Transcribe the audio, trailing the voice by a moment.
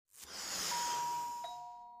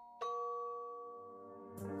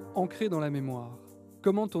Ancré dans la mémoire,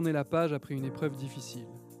 comment tourner la page après une épreuve difficile?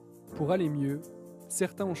 Pour aller mieux,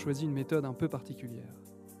 certains ont choisi une méthode un peu particulière.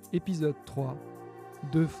 Épisode 3,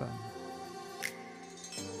 2 femmes.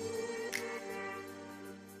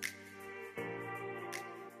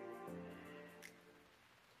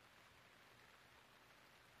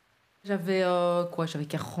 J'avais j'avais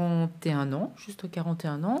 41 ans, juste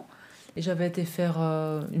 41 ans. Et j'avais été faire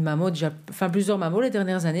une mammo, plusieurs mammos les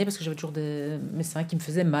dernières années, parce que j'avais toujours mes seins qui me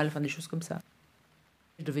faisaient mal, des choses comme ça.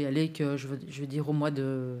 Je devais y aller, je veux dire, au mois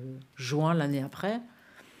de juin l'année après.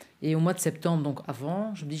 Et au mois de septembre, donc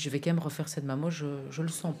avant, je me dis, je vais quand même refaire cette mammo, je le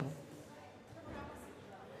sens pas.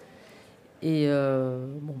 Et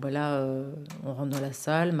on rentre dans la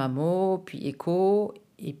salle, mammo, puis écho.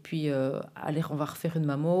 Et puis, allez, on va refaire une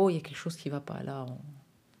mammo, il y a quelque chose qui va pas. Là,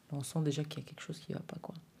 on sent déjà qu'il y a quelque chose qui va pas,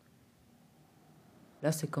 quoi.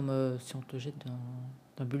 Là, c'est comme si on te jette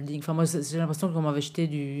d'un building. Enfin, moi, j'ai l'impression qu'on m'avait jeté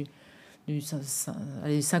du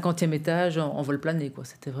 50e étage en vol plané, quoi.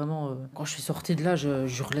 C'était vraiment... Quand je suis sortie de là, je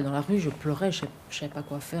hurlais dans la rue, je pleurais, je savais pas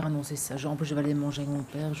quoi faire, annoncer ça. En plus, je vais aller manger avec mon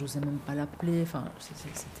père, j'osais même pas l'appeler. Enfin,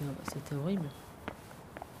 c'était horrible.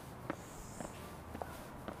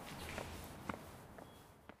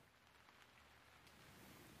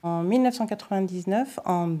 En 1999,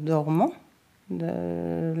 en dormant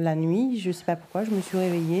de la nuit, je ne sais pas pourquoi, je me suis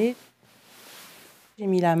réveillée. J'ai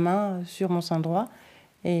mis la main sur mon sein droit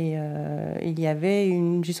et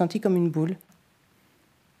j'ai senti comme une boule.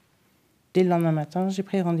 Dès le lendemain matin, j'ai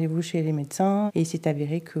pris rendez-vous chez les médecins et il s'est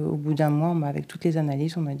avéré qu'au bout d'un mois, avec toutes les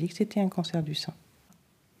analyses, on m'a dit que c'était un cancer du sein.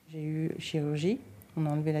 J'ai eu chirurgie, on a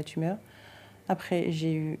enlevé la tumeur. Après,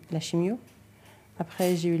 j'ai eu la chimio.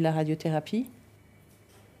 Après, j'ai eu la radiothérapie.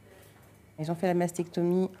 Ils ont fait la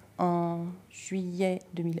mastectomie en juillet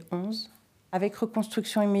 2011 avec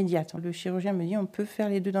reconstruction immédiate. Le chirurgien me dit on peut faire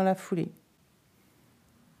les deux dans la foulée.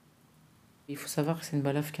 Il faut savoir que c'est une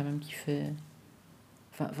balafre quand même qui fait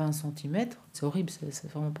 20 cm. C'est horrible,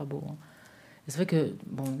 c'est vraiment pas beau. Et c'est vrai que,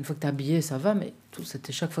 une fois que t'es habillé, ça va, mais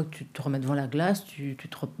c'était chaque fois que tu te remets devant la glace, tu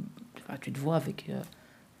te vois avec...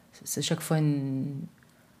 c'est chaque fois une...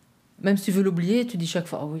 Même si tu veux l'oublier, tu dis chaque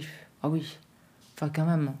fois, ah oui. Enfin, quand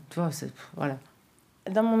même, tu vois, voilà.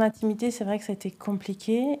 Dans mon intimité, c'est vrai que ça a été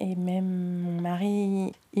compliqué. Et même mon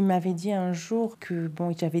mari, il m'avait dit un jour que,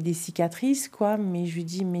 j'avais des cicatrices, quoi. Mais je lui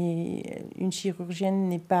dis, mais une chirurgienne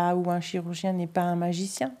n'est pas, ou un chirurgien n'est pas un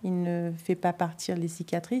magicien. Il ne fait pas partir les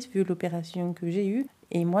cicatrices, vu l'opération que j'ai eue.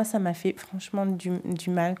 Et moi, ça m'a fait franchement du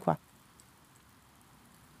mal, quoi.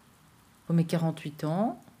 Pour mes 48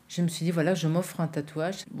 ans, je me suis dit, voilà, je m'offre un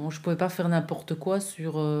tatouage. Je pouvais pas faire n'importe quoi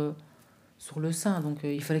sur le sein. Donc,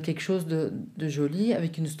 il fallait quelque chose de joli,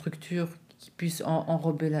 avec une structure qui puisse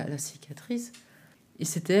enrober la cicatrice. Et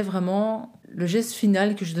c'était vraiment le geste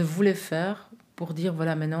final que je voulais faire pour dire,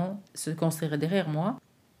 voilà, maintenant, ce cancer est derrière moi.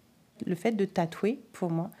 Le fait de tatouer, pour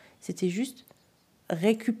moi, c'était juste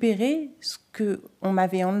récupérer ce qu'on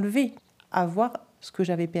m'avait enlevé, avoir ce que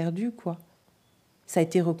j'avais perdu, quoi. Ça a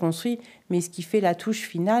été reconstruit, mais ce qui fait la touche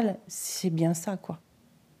finale, c'est bien ça, quoi.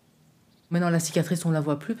 Maintenant, la cicatrice, on la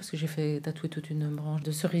voit plus parce que j'ai fait tatouer toute une branche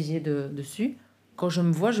de cerisier dessus. Quand je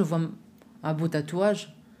me vois, je vois un beau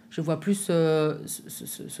tatouage. Je vois plus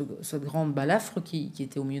cette grande balafre qui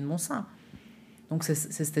était au milieu de mon sein. Donc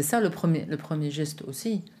c'était ça le premier geste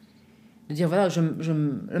aussi. De dire, voilà,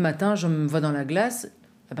 le matin, je me vois dans la glace,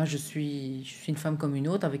 je suis une femme comme une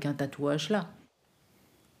autre avec un tatouage là.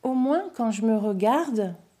 Au moins, quand je me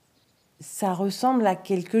regarde, ça ressemble à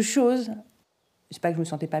quelque chose. C'est pas que je me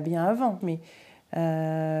sentais pas bien avant, mais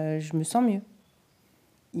je me sens mieux.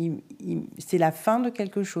 C'est la fin de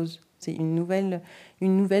quelque chose. C'est une nouvelle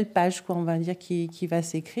page, quoi, on va dire, qui va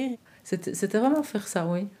s'écrire. C'était vraiment faire ça,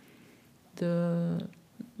 oui. De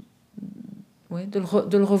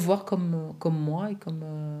le revoir comme moi et comme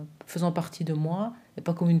faisant partie de moi, et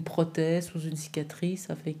pas comme une prothèse ou une cicatrice,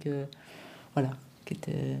 avec qui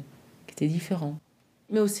était différent.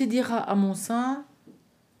 Mais aussi dire à mon sein,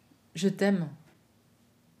 je t'aime.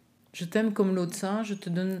 Je t'aime comme l'autre sein, je te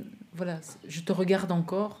donne, voilà, je te regarde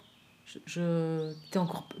encore,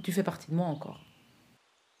 tu fais partie de moi encore.